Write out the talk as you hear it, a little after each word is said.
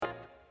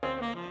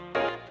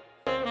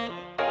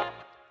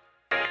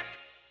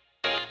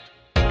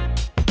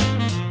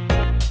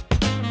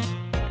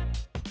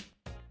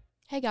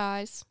Hey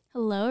guys.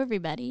 Hello,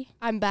 everybody.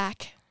 I'm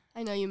back.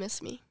 I know you miss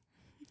me.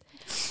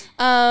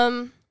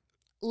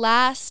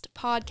 Last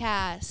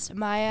podcast,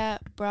 Maya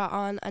brought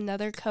on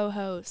another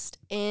co-host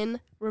in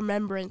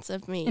remembrance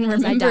of me. In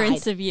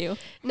remembrance of you.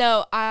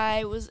 No,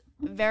 I was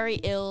very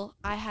ill.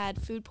 I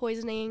had food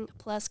poisoning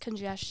plus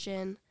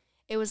congestion.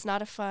 It was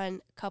not a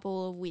fun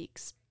couple of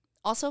weeks.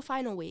 Also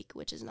final week,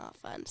 which is not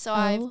fun. So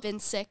I've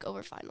been sick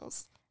over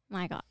finals.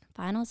 My God.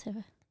 Finals have...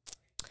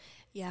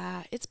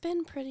 Yeah, it's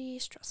been pretty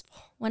stressful.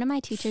 One of my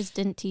teachers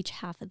didn't teach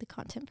half of the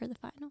content for the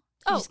final.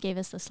 He just gave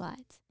us the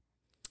slides.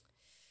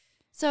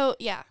 So,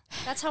 yeah,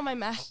 that's how my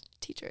math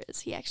teacher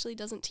is. He actually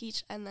doesn't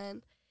teach, and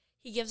then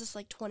he gives us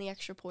like 20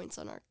 extra points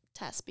on our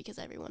test because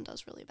everyone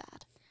does really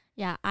bad.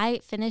 Yeah, I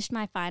finished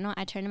my final.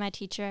 I turned to my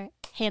teacher,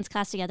 hands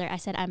clasped together. I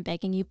said, I'm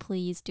begging you,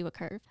 please do a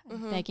curve.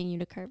 I'm begging you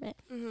to curve it.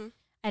 Mm-hmm.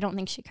 I don't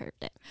think she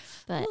curved it.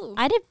 But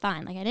I did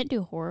fine. Like, I didn't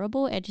do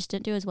horrible. I just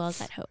didn't do as well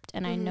as I'd hoped.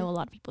 And I know a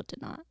lot of people did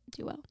not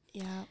do well.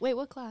 Yeah. Wait,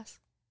 what class?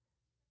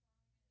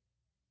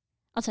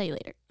 I'll tell you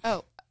later.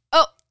 Oh,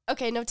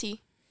 okay, no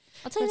tea.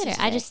 I'll tell you later.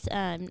 I just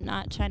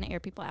not trying to air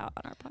people out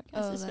on our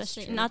podcast,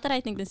 especially. Not that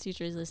I think this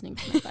teacher is listening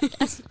to my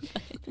podcast.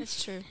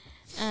 That's true.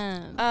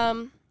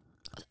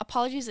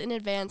 Apologies in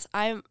advance.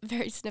 I'm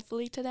very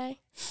sniffly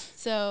today.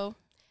 So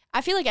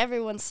I feel like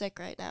everyone's sick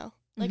right now.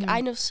 Like,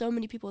 I know so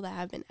many people that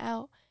have been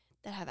out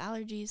that have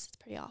allergies. It's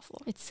pretty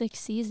awful. It's sick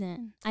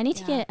season. I need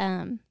to get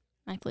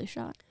my flu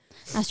shot.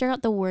 I started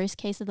out the worst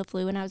case of the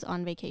flu when I was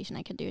on vacation.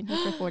 I could do it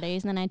here for 4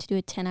 days, and then I had to do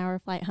a 10-hour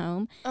flight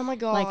home. Oh, my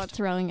God. Like,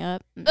 throwing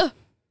up.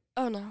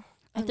 Oh, no.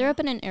 I threw up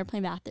in an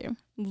airplane bathroom.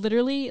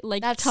 Literally,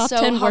 like, That's top so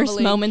 10 humbling.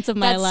 worst moments of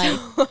my life.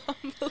 So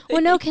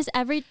well, no, because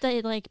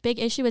the big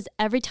issue was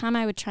every time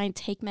I would try and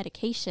take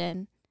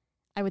medication,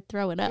 I would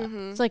throw it up.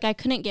 So, like, I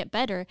couldn't get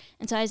better.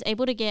 And so I was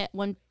able to get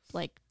one,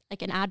 like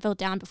an Advil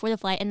down before the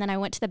flight, and then I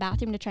went to the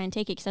bathroom to try and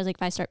take it because I was like,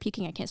 if I start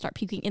puking, I can't start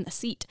puking in the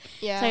seat.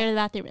 Yeah. So I go to the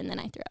bathroom, and then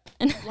I threw up.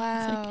 And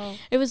wow.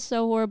 it was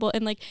so horrible.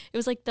 And, like, it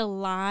was, like, the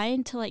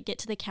line to, like, get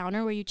to the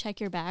counter where you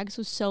check your bags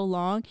was so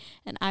long,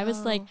 and I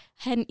was, like,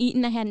 hadn't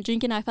eaten, I hadn't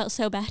drinking, I felt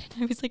so bad,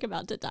 and I was, like,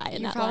 about to die in that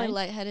line. You're probably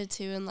lightheaded,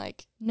 too, and,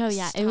 like, no,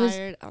 yeah, tired. It was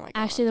oh my God.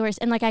 actually the worst.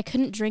 And, like, I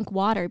couldn't drink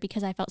water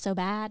because I felt so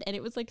bad, and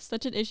it was, like,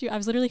 such an issue. I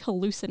was literally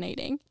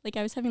hallucinating. Like,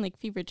 I was having, like,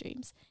 fever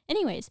dreams.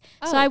 Anyways,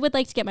 so I would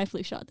like to get my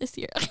flu shot this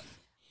year.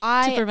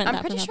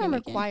 I'm pretty sure I'm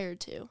required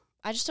to.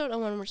 I just don't know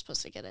when we're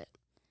supposed to get it.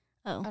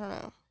 Oh. I don't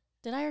know.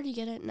 Did I already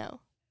get it?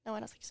 No, I don't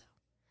think so.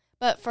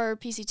 But for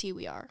PCT,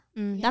 we are.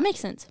 That makes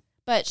sense.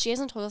 But she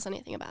hasn't told us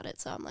anything about it,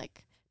 so I'm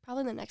like,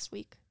 probably the next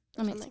week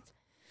or something.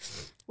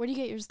 Where do you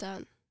get yours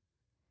done?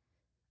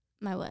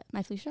 My what?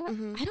 My flu shot?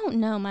 I don't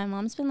know. My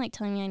mom's been, like,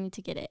 telling me I need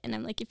to get it. And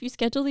I'm like, if you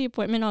schedule the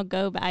appointment, I'll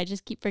go. But I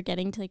just keep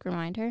forgetting to, like,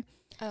 remind her.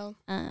 Oh.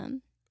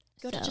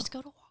 Just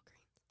go to Walgreens.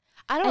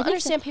 I think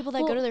understand people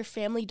that go to their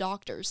family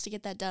doctors to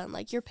get that done.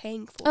 Like, you're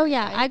paying for it. Oh,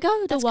 yeah. Right? I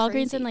go to Walgreens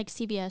crazy. and, like,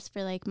 CVS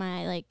for, like,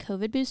 my, like,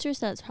 COVID booster.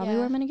 So that's probably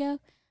where I'm going to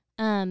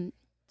go.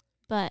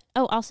 But,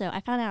 also, I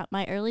found out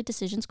my early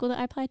decision school that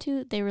I applied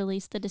to, they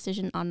released the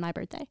decision on my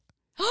birthday.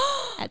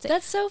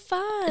 That's so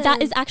fun.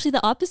 That is actually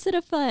the opposite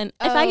of fun.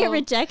 If I get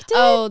rejected.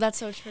 Oh, that's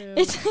so true.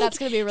 That's going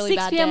to be a really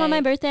bad day. 6 p.m. on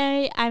my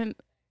birthday, I'm,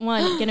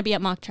 going to be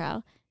at mock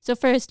trial. So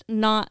first,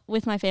 not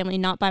with my family,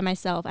 not by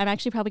myself. I'm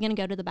actually probably going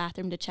to go to the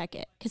bathroom to check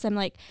it. Because I'm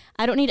like,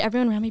 I don't need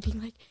everyone around me being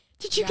like,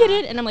 did you get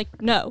it? And I'm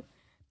like, no.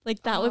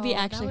 Like, that would be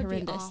actually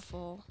horrendous. Be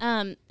awful.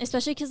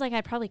 Especially because, like,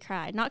 I'd probably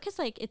cry. Not because,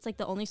 like, it's, like,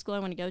 the only school I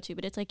want to go to.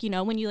 But it's, like, you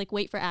know, when you, like,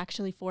 wait for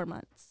actually 4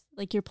 months.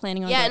 Like, you're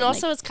planning on going, and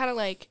also it's kind of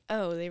like,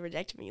 oh, they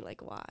rejected me.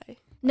 Like, why?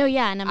 No,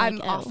 yeah. And I'm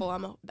like, awful.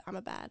 I'm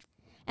a bad.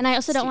 And I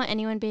also don't want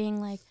anyone being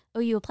like,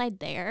 oh, you applied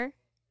there?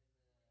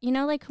 You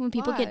know, like, when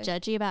people get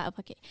judgy about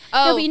application.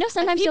 Oh, no, but you know,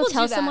 sometimes you'll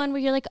tell someone where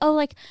you're like, oh,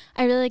 like,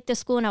 I really like this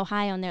school in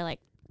Ohio. And they're like,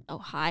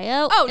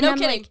 Ohio? Oh, no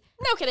kidding.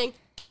 No kidding.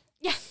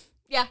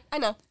 Yeah, I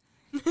know.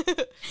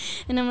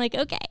 And I'm like,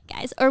 okay,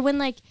 guys. Or when,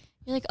 like,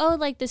 you're like, oh,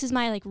 like, this is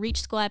my, like,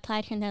 reach school I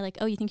applied here. And they're like,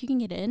 oh, you think you can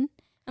get in?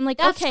 I'm like,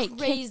 that's okay.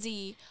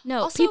 Crazy.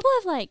 No, also, people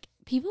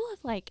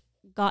have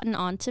gotten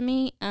on to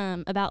me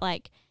about,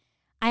 like,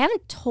 I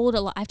haven't told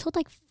a lot. I've told,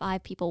 like,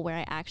 5 people where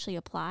I actually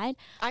applied.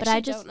 But I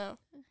just don't know.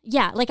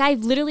 Yeah, like, I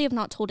literally have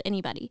not told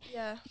anybody.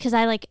 Yeah. Because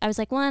I was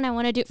like, 1, I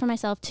want to do it for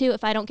myself. 2,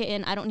 if I don't get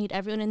in, I don't need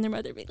everyone and their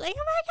mother being like,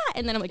 oh my God.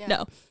 And then I'm like,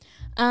 no.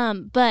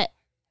 But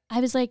I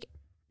was, like,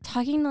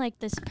 talking to, like,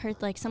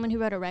 like, someone who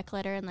wrote a rec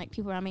letter and, like,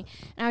 people around me.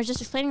 And I was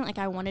just explaining, like,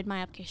 I wanted my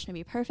application to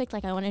be perfect.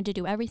 Like, I wanted to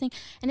do everything.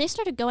 And they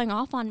started going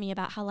off on me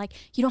about how, like,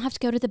 you don't have to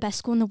go to the best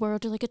school in the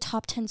world or, like, a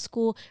top 10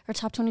 school or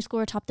top 20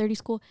 school or top 30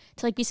 school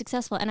to, like, be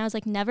successful. And I was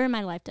like, never in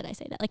my life did I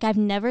say that. Like, I've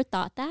never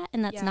thought that.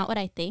 And that's not what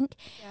I think.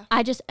 Yeah.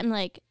 I just am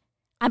like,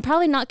 I'm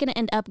probably not going to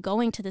end up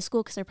going to the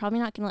school because they're probably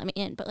not going to let me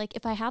in. But, like,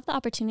 if I have the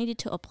opportunity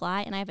to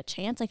apply and I have a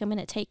chance, like, I'm going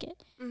to take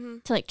it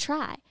to, like,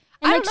 try.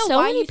 And, I like, don't know so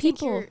why many you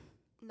people think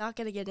you're not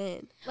going to get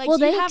in. Like, well,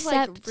 you have,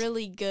 like,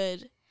 really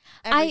good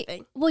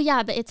everything. Well,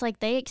 yeah, but it's,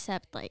 like, they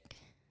accept, like,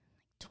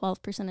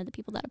 12% of the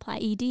people that apply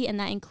ED, and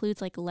that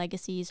includes, like,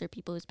 legacies or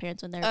people whose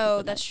parents went there.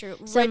 Oh, that's true.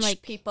 So Rich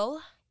like, people.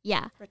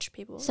 Yeah. Rich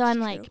people. So I'm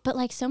like, but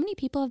like so many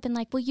people have been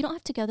like, well, you don't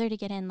have to go there to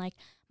get in. Like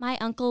my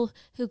uncle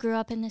who grew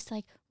up in this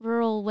like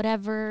rural,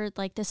 whatever,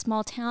 like this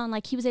small town,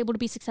 like he was able to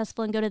be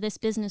successful and go to this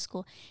business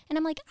school. And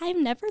I'm like, I've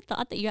never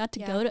thought that you have to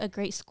go to a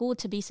great school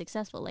to be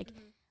successful. Like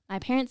my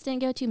parents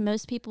didn't go to,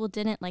 most people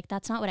didn't. Like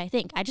that's not what I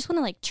think. I just want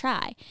to like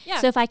try. Yeah.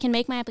 So if I can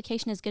make my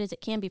application as good as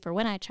it can be for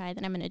when I try,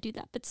 then I'm going to do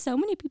that. But so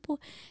many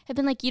people have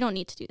been like, you don't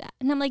need to do that.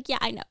 And I'm like, yeah,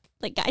 I know.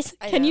 Like, guys,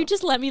 can you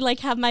just let me,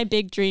 like, have my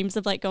big dreams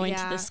of, like, going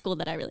to this school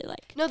that I really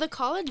like? No, the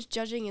college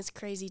judging is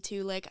crazy,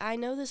 too. Like, I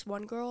know this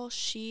one girl,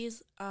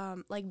 she's,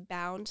 like,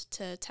 bound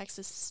to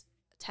Texas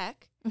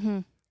Tech. Mm-hmm.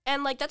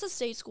 And, like, that's a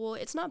state school.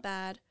 It's not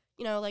bad.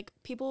 You know, like,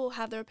 people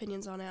have their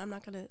opinions on it. I'm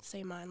not going to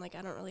say mine. Like,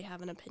 I don't really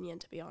have an opinion,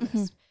 to be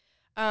honest.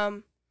 Mm-hmm.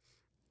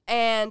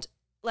 And,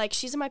 like,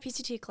 she's in my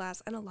PCT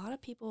class, and a lot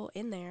of people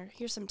in there,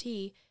 here's some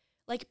tea,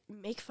 like,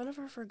 make fun of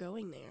her for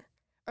going there.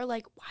 Or,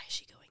 like, why is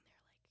she going there?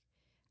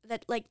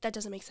 That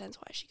doesn't make sense.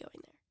 Why is she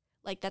going there?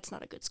 Like, that's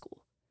not a good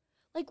school.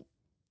 Like,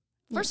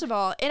 first of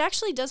all, it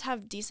actually does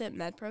have decent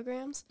med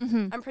programs.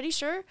 Mm-hmm. I'm pretty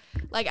sure.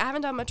 Like, I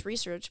haven't done much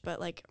research, but,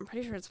 like, I'm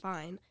pretty sure it's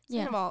fine.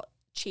 Second of all,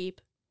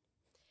 cheap.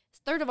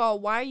 Third of all,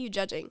 why are you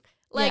judging?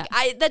 Like,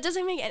 that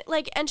doesn't make any,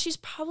 like, and she's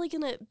probably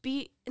going to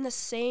be in the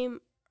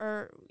same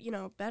or, you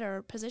know,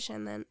 better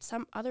position than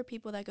some other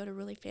people that go to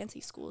really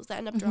fancy schools that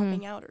end up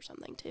dropping out or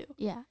something, too.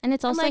 Yeah. And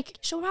it's also, like,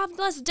 she'll have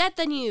less debt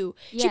than you.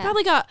 Yeah. She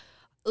probably got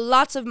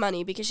lots of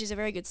money because she's a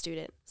very good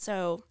student.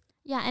 So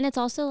yeah, and it's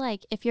also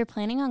like if you're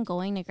planning on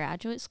going to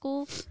graduate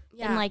school,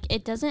 then like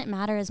it doesn't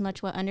matter as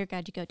much what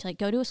undergrad you go to. Like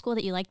go to a school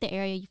that you like the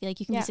area, you feel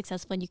like you can be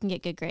successful and you can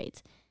get good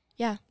grades.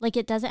 Yeah. Like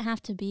it doesn't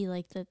have to be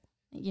like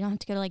you don't have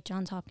to go to like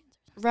Johns Hopkins.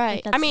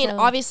 Right. Like, I mean,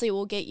 obviously it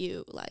will get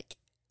you like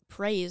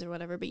praise or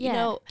whatever, but you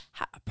know,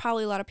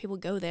 probably a lot of people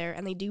go there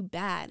and they do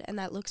bad and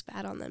that looks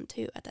bad on them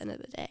too at the end of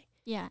the day.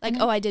 Yeah. Like,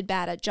 I did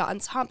bad at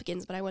Johns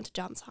Hopkins, but I went to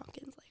Johns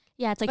Hopkins. Like,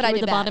 yeah, it's like you were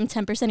the bottom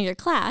 10% of your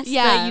class.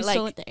 Yeah, but you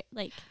still went there.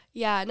 Like,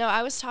 yeah, no,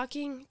 I was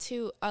talking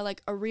to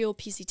like a real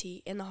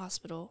PCT in the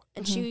hospital,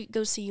 and she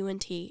goes to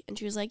UNT, and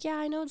she was like, "Yeah,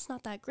 I know it's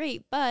not that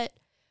great, but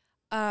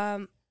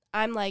I'm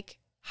like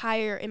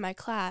higher in my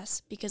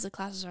class because the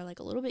classes are like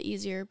a little bit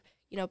easier.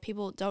 You know,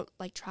 people don't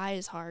like try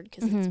as hard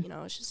because it's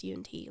it's just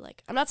UNT.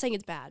 Like, I'm not saying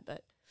it's bad,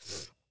 but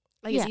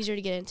like it's easier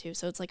to get into.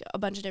 So it's like a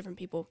bunch of different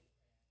people."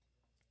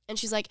 And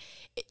she's like,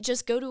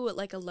 just go to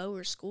like a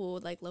lower school,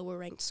 like lower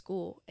ranked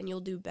school, and you'll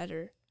do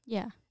better.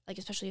 Yeah. Like,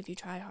 especially if you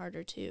try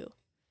harder too.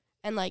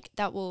 And like,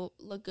 that will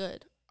look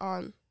good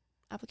on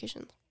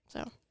applications.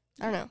 So,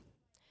 I don't know.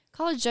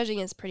 College judging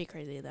is pretty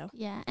crazy though.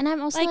 Yeah. And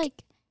I'm also like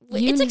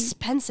it's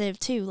expensive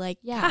too. Like,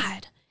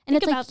 God. And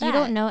it's like you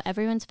don't know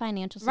everyone's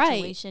financial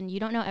situation. Right. You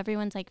don't know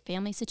everyone's like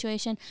family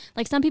situation.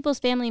 Like some people's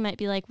family might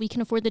be like, we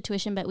can afford the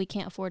tuition, but we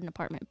can't afford an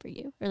apartment for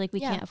you. Or like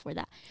we can't afford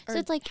that. Or so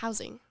it's like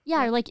housing.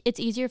 Yeah, or like it's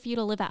easier for you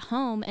to live at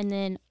home and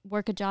then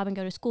work a job and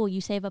go to school.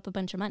 You save up a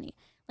bunch of money.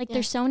 Like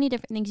there's so many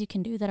different things you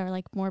can do that are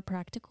like more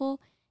practical.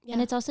 Yeah.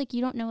 And it's also like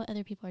you don't know what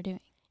other people are doing.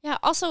 Yeah.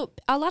 Also,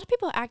 a lot of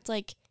people act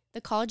like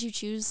the college you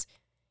choose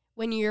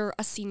when you're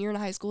a senior in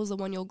high school is the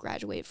one you'll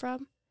graduate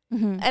from.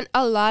 Mm-hmm. And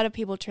a lot of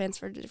people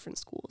transfer to different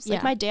schools.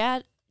 Like my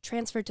dad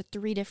transferred to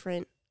 3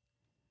 different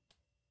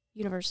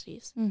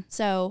universities.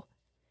 So,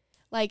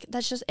 like,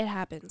 that's just, it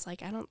happens.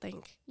 Like, I don't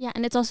think. Yeah,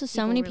 and it's also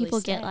so many really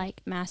people get, like,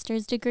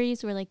 master's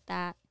degrees where, like,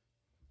 that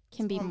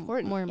can be more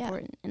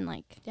important and,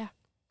 like,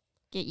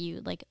 get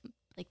you, like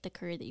the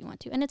career that you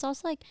want to. And it's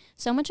also, like,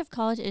 so much of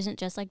college isn't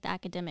just, like, the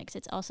academics.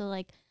 It's also,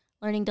 like,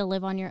 learning to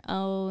live on your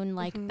own,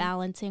 like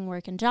balancing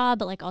work and job,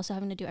 but like also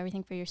having to do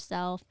everything for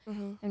yourself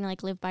and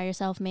like live by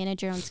yourself,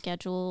 manage your own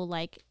schedule,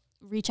 like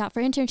reach out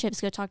for internships,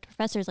 go talk to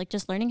professors, like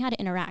just learning how to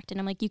interact. And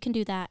I'm like, you can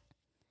do that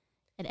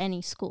at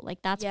any school.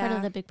 Like that's part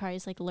of the big part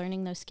is like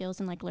learning those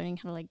skills and like learning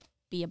how to like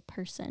be a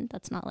person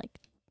that's not like,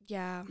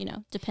 you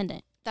know,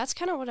 dependent. That's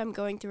kind of what I'm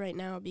going through right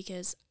now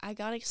because I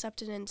got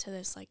accepted into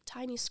this like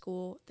tiny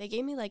school. They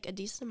gave me like a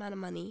decent amount of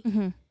money,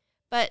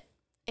 but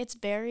it's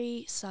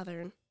very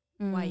southern,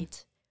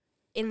 white.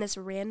 In this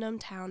random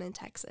town in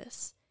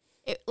Texas.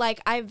 It, like,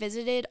 I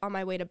visited on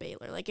my way to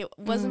Baylor. Like, it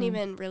wasn't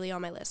even really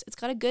on my list. It's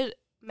got a good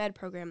med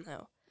program,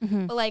 though.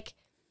 But, like,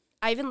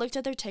 I even looked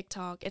at their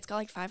TikTok. It's got,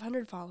 like,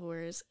 500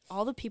 followers.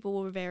 All the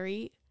people were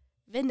very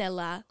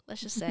vanilla, let's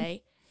just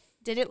say.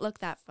 Didn't look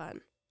that fun.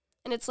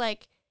 And it's,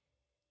 like,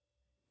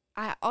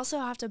 I also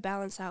have to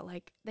balance out,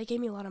 like, they gave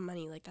me a lot of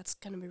money. Like, that's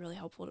going to be really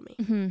helpful to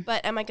me.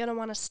 But am I going to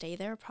want to stay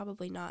there?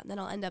 Probably not. And then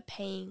I'll end up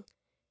paying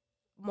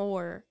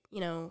more, you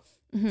know,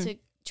 to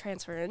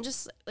transfer and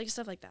just like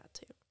stuff like that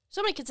too.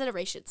 So many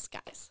considerations,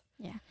 guys.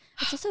 Yeah.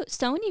 It's also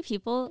so many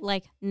people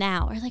like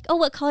now are like, oh,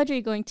 what college are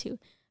you going to? I'm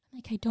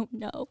like, I don't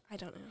know.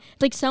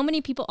 Like so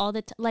many people all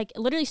the like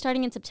literally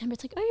starting in September,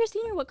 it's like, oh, you're a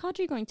senior, what college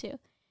are you going to? Like,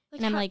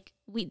 and I'm like,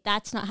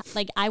 that's not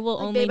like I will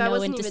like, only know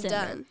in December.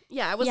 Done.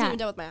 Yeah, I wasn't even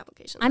done with my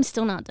application. I'm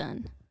still not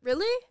done.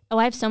 Really? Oh,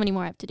 I have so many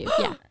more I have to do.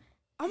 Yeah.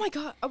 Oh my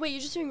God. Oh wait, you're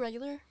just doing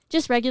regular?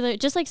 Just regular,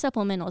 just like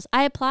supplementals.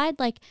 I applied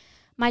like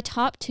my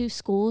top 2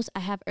 schools, I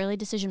have early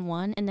decision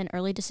 1 and then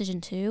early decision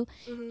 2.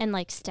 And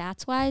like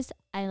stats wise,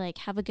 I like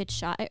have a good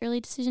shot at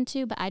early decision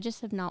 2, but I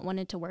just have not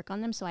wanted to work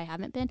on them, so I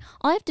haven't been.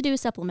 All I have to do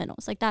is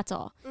supplementals. Like that's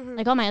all.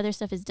 Like all my other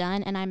stuff is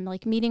done, and I'm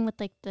like meeting with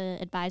like the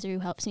advisor who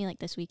helps me like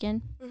this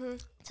weekend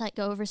to like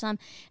go over some.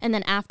 And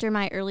then after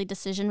my early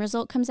decision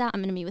result comes out,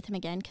 I'm going to meet with him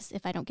again, because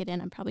if I don't get in,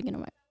 I'm probably going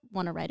to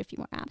want to write a few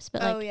more apps.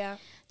 But like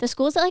the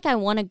schools that like I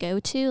want to go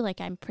to, like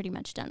I'm pretty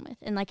much done with.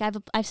 And like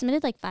I've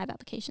submitted like 5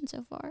 applications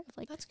so far.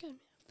 Like that's good.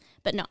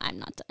 But no, I'm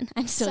not done.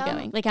 I'm still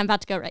going. Like I'm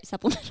about to go write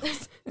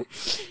supplementals.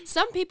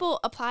 Some people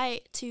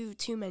apply to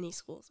too many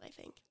schools, I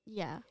think.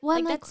 Yeah. Well,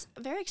 like that's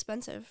very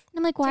expensive. And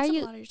I'm like, why are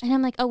you? And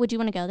I'm like, oh, would you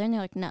want to go there? And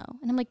they're like, no.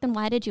 And I'm like, then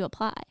why did you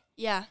apply?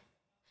 Yeah.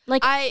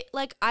 Like I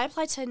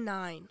applied to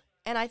 9,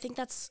 and I think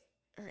that's,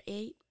 or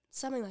 8,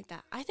 something like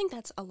that. I think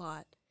that's a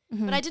lot.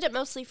 But I did it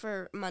mostly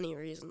for money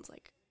reasons,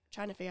 like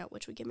trying to figure out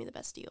which would give me the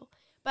best deal.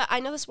 But I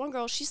know this one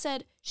girl, she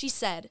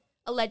said,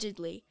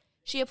 allegedly,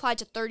 she applied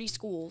to 30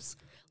 schools.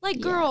 Like,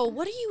 girl,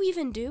 what are you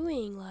even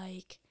doing?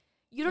 Like,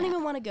 you don't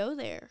even want to go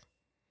there.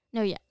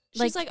 No, yeah.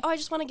 She's like, oh, I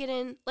just want to get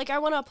in. Like, I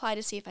want to apply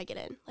to see if I get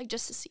in. Like,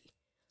 just to see.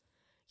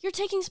 You're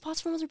taking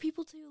spots from other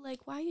people, too.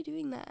 Like, why are you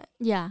doing that?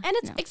 Yeah. And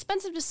it's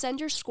expensive to send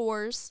your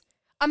scores.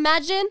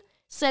 Imagine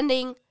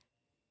sending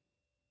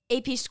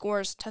AP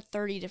scores to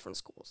 30 different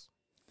schools.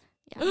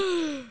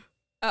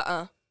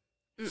 Yeah.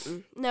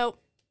 No.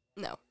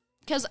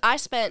 Because I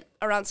spent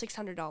around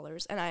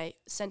 $600, and I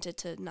sent it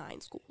to 9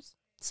 schools.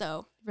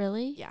 So.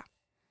 Really? Yeah.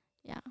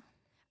 Yeah.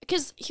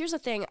 Because here's the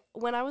thing.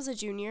 When I was a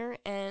junior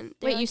and...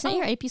 Wait, you sent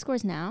your AP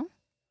scores now?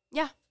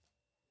 Yeah.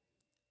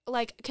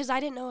 Like, because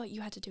I didn't know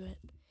you had to do it.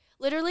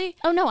 Literally.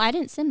 Oh, no, I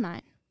didn't send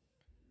mine.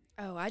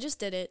 Oh, I just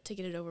did it to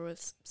get it over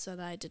with so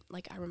that I didn't,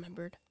 like, I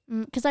remembered.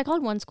 Because I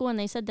called one school and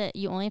they said that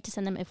you only have to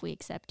send them if we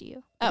accept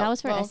you. That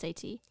was for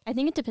SAT. I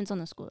think it depends on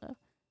the school, though.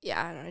 Yeah,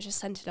 I don't know. I just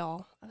sent it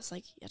all. I was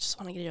like, I just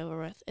want to get it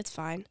over with. It's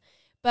fine.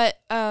 But,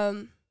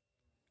 no,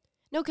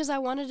 because I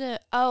wanted to...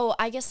 Oh,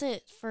 I guess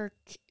it for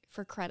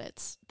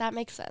credits. That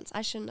makes sense.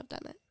 I shouldn't have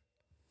done it.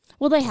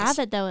 Well, they have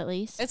it, though, at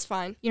least. It's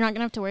fine. You're not going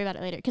to have to worry about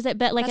it later. Because at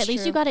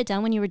least you got it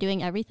done when you were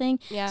doing everything.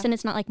 Yeah. So then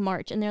it's not like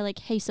March. And they're like,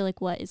 hey, so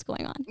like what is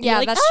going on? And yeah,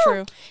 like, that's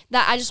true.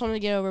 That I just wanted to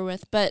get over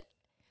with. But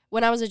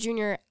when I was a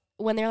junior,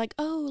 when they're like,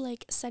 oh,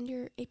 like send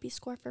your AP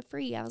score for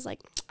free, I was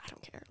like, I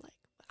don't care. Like,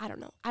 I don't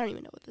know. I don't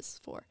even know what this is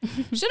for.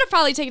 Should have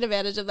probably taken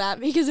advantage of that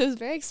because it was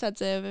very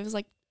expensive. It was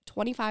like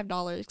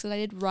 $25 because I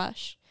did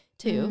Rush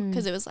too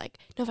because it was like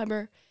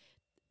November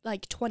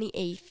like 28th.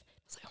 I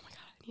was like, oh my God,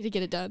 I need to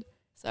get it done.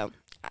 So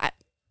I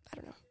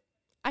don't know.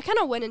 I kind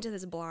of went into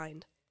this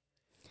blind.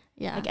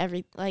 Yeah.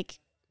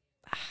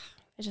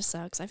 It just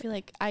sucks. I feel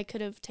like I could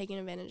have taken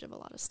advantage of a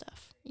lot of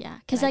stuff. Yeah.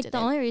 Because like the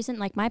only reason,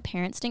 like my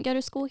parents didn't go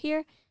to school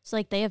here. So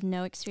like they have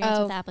no experience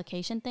with the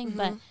application thing.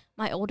 But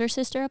my older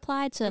sister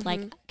applied. So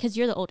like, because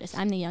you're the oldest,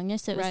 I'm the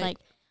youngest. So it was like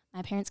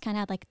my parents kind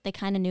of had like, they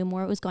kind of knew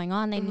more what was going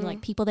on. They knew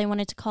like people they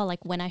wanted to call,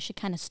 like when I should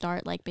kind of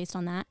start, like based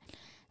on that.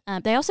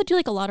 They also do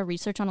like a lot of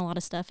research on a lot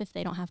of stuff if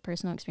they don't have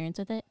personal experience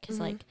with it. Because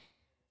like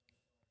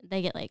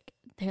they get like,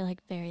 they're like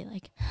very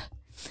like,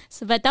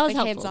 so, but that was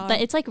like helpful.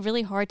 But it's like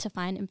really hard to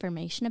find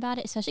information about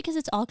it, especially because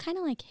it's all kind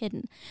of like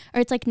hidden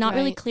or it's like not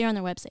really clear on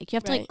their website. You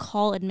have to like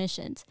call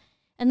admissions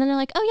and then they're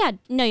like, oh yeah,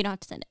 no, you don't have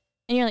to send it.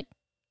 And you're like,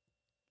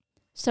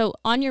 so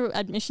on your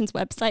admissions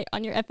website,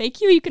 on your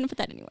FAQ, you couldn't put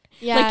that anywhere.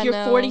 Yeah, like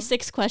your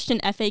 46 question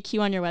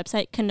FAQ on your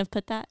website couldn't have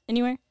put that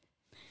anywhere.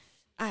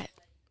 I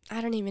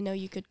don't even know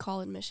you could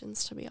call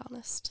admissions, to be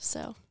honest.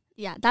 So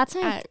yeah, that's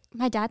like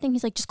my dad thing.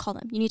 He's like, just call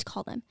them. You need to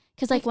call them.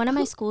 Because like one of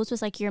my schools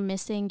was like, you're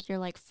missing your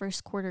like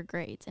first quarter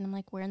grades. And I'm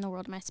like, where in the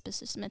world am I supposed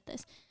to submit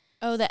this?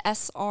 Oh, the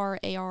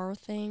SRAR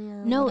thing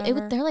or no,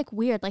 whatever? They're like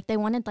weird. Like they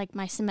wanted like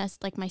my semester,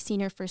 like my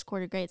senior first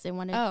quarter grades. They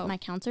wanted my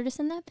counselor to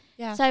send them.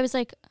 Yeah. So I was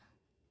like,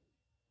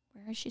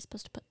 where is she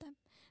supposed to put them?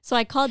 So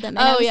I called them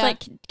and I was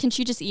like, can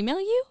she just email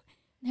you?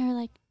 And they were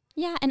like,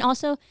 yeah. And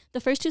also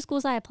the first 2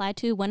 schools I applied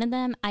to, one of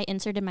them I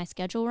inserted my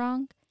schedule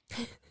wrong.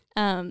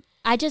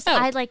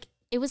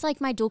 It was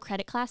like my dual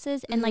credit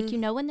classes and like, you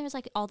know, when there's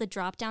like all the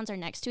drop downs are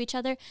next to each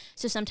other.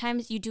 So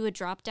sometimes you do a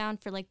drop down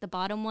for like the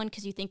bottom one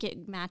because you think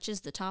it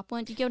matches the top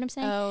one. Do you get what I'm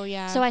saying? Oh,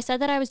 yeah. So I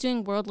said that I was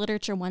doing world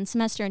literature 1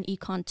 semester and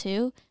econ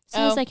 2. So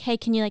I was like, hey,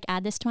 can you like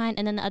add this to mine?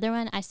 And then the other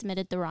one, I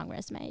submitted the wrong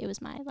resume. It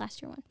was my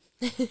last year one.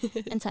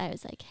 And so I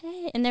was like,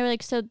 hey. And they were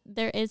like, so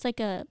there is like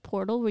a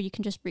portal where you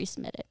can just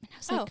resubmit it. And I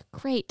was like,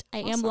 great. I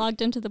am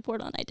logged into the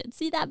portal and I did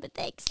see that, but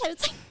thanks. I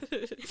was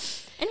like,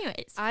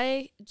 anyways.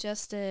 I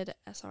just did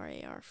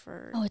SRAR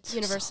for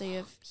University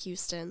of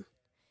Houston.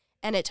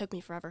 And it took me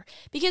forever.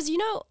 Because, you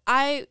know,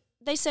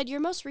 they said your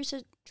most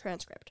recent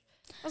transcript.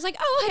 I was like,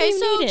 oh, okay,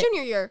 so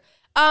junior year.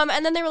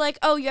 And then they were like,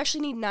 oh, you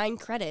actually need 9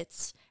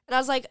 credits. And I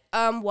was like,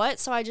 what?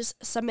 So I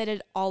just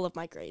submitted all of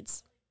my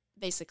grades,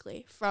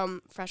 basically,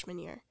 from freshman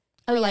year.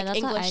 For like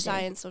English,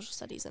 science, social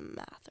studies, and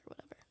math or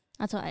whatever.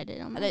 That's what I did.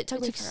 And it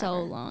took me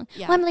so long.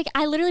 Yeah. Well, I'm like,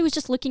 I literally was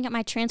just looking at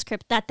my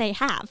transcript that they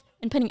have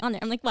and putting it on there.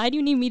 I'm like, why do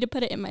you need me to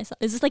put it in myself?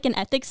 Is this like an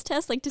ethics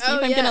test? Like to see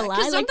if I'm going to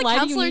lie? Like,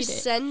 why do you need it?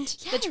 Send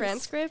the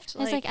transcript?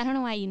 I was like, I don't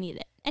know why you need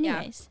it.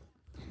 Anyways,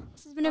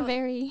 this has been a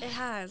very it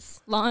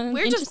has long.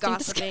 We're just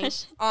gossiping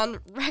discussion. On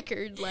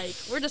record, like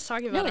we're just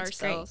talking about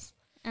ourselves.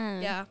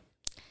 Yeah.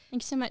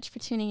 Thanks so much for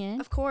tuning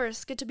in. Of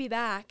course, good to be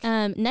back.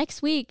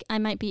 Next week I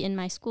might be in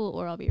my school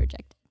or I'll be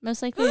rejected.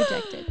 Most likely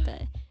rejected,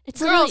 but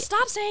it's Girl,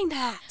 stop saying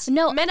that.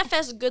 No,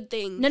 manifest good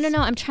things. No.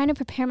 I'm trying to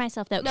prepare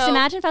myself though. Because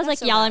imagine if I was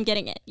like, y'all, I'm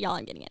getting it. Y'all,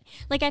 I'm getting it.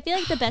 Like I feel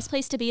like the best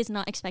place to be is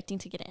not expecting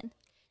to get in.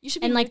 You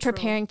should be and like neutral.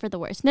 preparing for the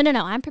worst. No.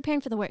 I'm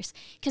preparing for the worst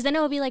because then it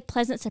will be like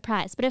pleasant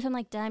surprise. But if I'm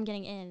like, duh, I'm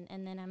getting in,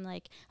 and then I'm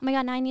like, oh my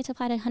god, now I need to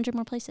apply to 100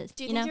 more places.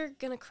 Do you think you're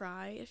gonna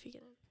cry if you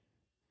get in?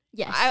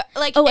 Yes.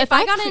 If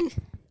I got in.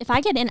 If I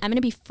get in, I'm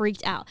gonna be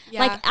freaked out. Yeah.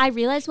 Like I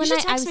realized one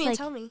night I was me like, and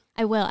tell me.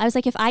 I will. I was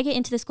like, if I get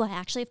into the school, I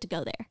actually have to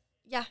go there.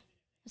 Yeah.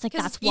 I was like,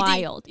 that's it's ED.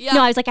 wild. Yeah.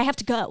 No, I was like, I have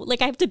to go.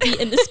 Like I have to be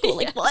in the school.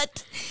 Like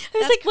what? I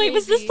was like, wait,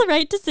 was this the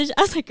right decision?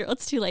 I was like, girl,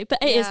 it's too late, but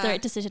it is the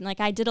right decision. Like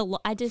I did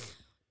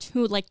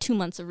 2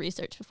 months of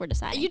research before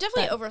deciding. You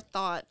definitely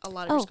overthought a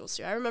lot of your schools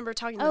too. I remember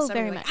talking to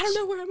somebody like, I don't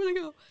know where I'm gonna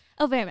go.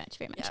 Oh, very much.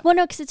 Yeah. Well,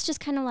 no, because it's just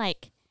kind of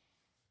like,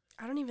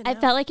 I don't even know. I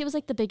felt like it was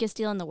like the biggest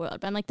deal in the world,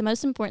 but I'm like, the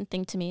most important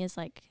thing to me is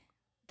like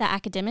the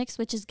academics,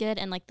 which is good,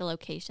 and like the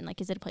location. Like,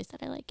 is it a place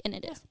that I like? And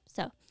it is.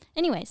 So,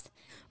 anyways,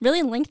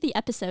 really lengthy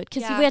episode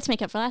because we had to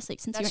make up for last week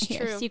since you weren't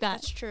here. So you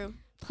got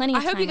plenty of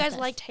time. I hope you guys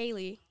liked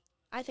Haley.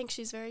 I think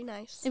she's very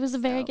nice. It was a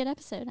very good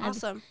episode.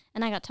 Awesome.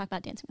 And I got to talk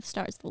about Dancing with the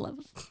Stars, the love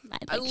of my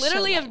life. I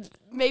literally have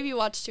maybe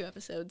watched 2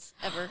 episodes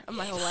ever of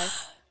my whole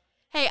life.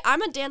 Hey,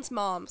 I'm a Dance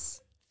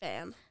Moms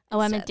fan.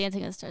 Oh, I'm a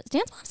Dancing with the Stars.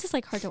 Dance Moms is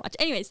like hard to watch.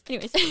 Anyways,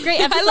 great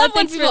episode. I love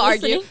when people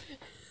argue.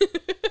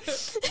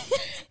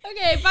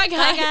 Okay, bye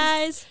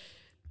guys.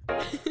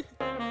 Bye guys.